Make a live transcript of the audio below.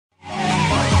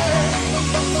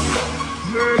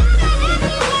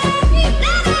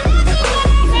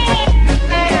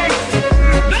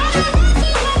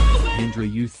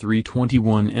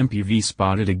U321 MPV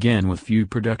spotted again with few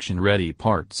production-ready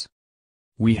parts.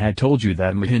 We had told you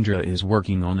that Mahindra is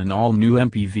working on an all-new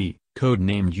MPV,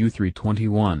 codenamed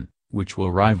U321, which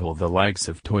will rival the likes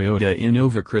of Toyota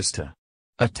Innova Crysta.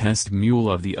 A test mule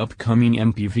of the upcoming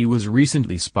MPV was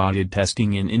recently spotted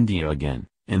testing in India again,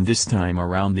 and this time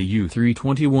around the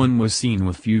U321 was seen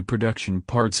with few production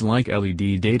parts like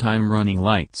LED daytime running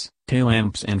lights,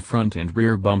 taillamps and front and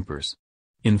rear bumpers.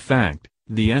 In fact,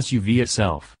 the SUV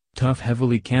itself, tough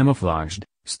heavily camouflaged,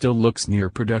 still looks near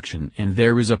production, and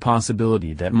there is a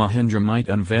possibility that Mahindra might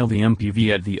unveil the MPV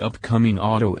at the upcoming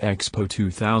Auto Expo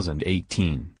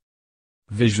 2018.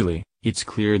 Visually, it's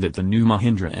clear that the new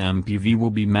Mahindra MPV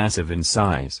will be massive in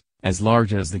size, as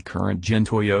large as the current-gen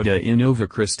Toyota Innova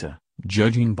Crysta,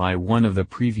 judging by one of the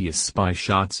previous spy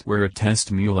shots where a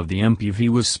test mule of the MPV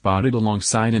was spotted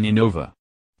alongside an Innova.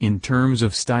 In terms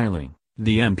of styling,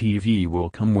 the MPV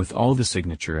will come with all the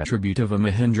signature attribute of a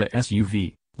Mahindra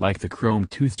SUV, like the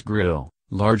chrome-toothed grille,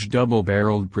 large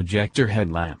double-barreled projector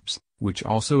headlamps, which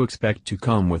also expect to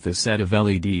come with a set of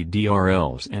LED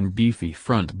DRLs and beefy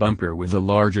front bumper with a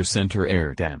larger center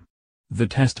airdam. The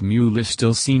test mule is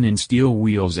still seen in steel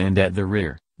wheels, and at the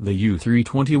rear, the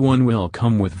U321 will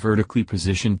come with vertically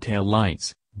positioned tail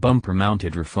lights,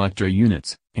 bumper-mounted reflector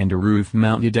units, and a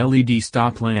roof-mounted LED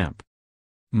stop lamp.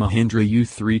 Mahindra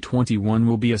U321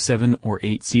 will be a 7- or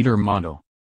 8-seater model.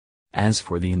 As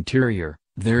for the interior,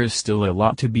 there is still a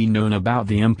lot to be known about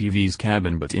the MPV's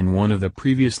cabin, but in one of the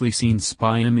previously seen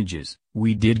spy images,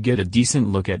 we did get a decent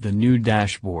look at the new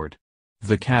dashboard.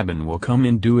 The cabin will come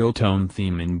in dual-tone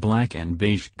theme in black and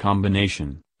beige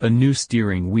combination, a new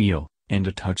steering wheel, and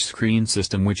a touchscreen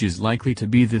system which is likely to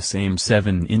be the same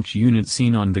 7-inch unit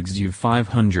seen on the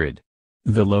XUV500.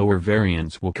 The lower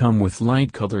variants will come with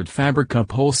light-colored fabric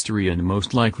upholstery and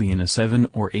most likely in a 7-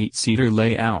 or 8-seater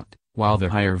layout, while the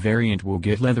higher variant will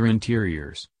get leather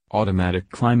interiors, automatic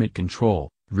climate control,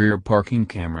 rear parking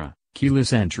camera,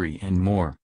 keyless entry and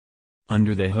more.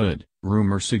 Under the hood,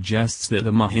 rumor suggests that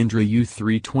the Mahindra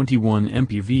U321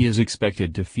 MPV is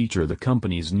expected to feature the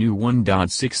company's new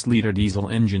 1.6-liter diesel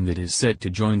engine that is set to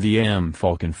join the M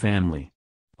Falcon family.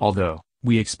 Although,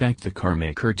 we expect the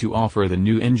carmaker to offer the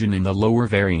new engine in the lower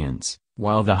variants,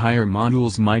 while the higher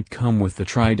models might come with the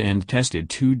tried and tested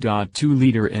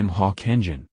 2.2-liter M-Hawk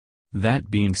engine. That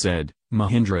being said,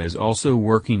 Mahindra is also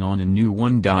working on a new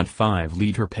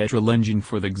 1.5-liter petrol engine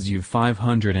for the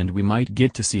XUV500, and we might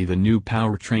get to see the new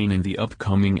powertrain in the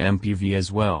upcoming MPV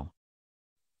as well.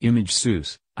 Image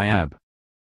Source, IAB.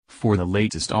 For the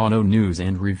latest auto news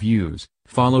and reviews,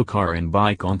 follow Car and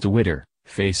Bike on Twitter,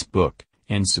 Facebook,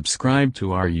 and subscribe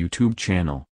to our YouTube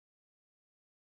channel.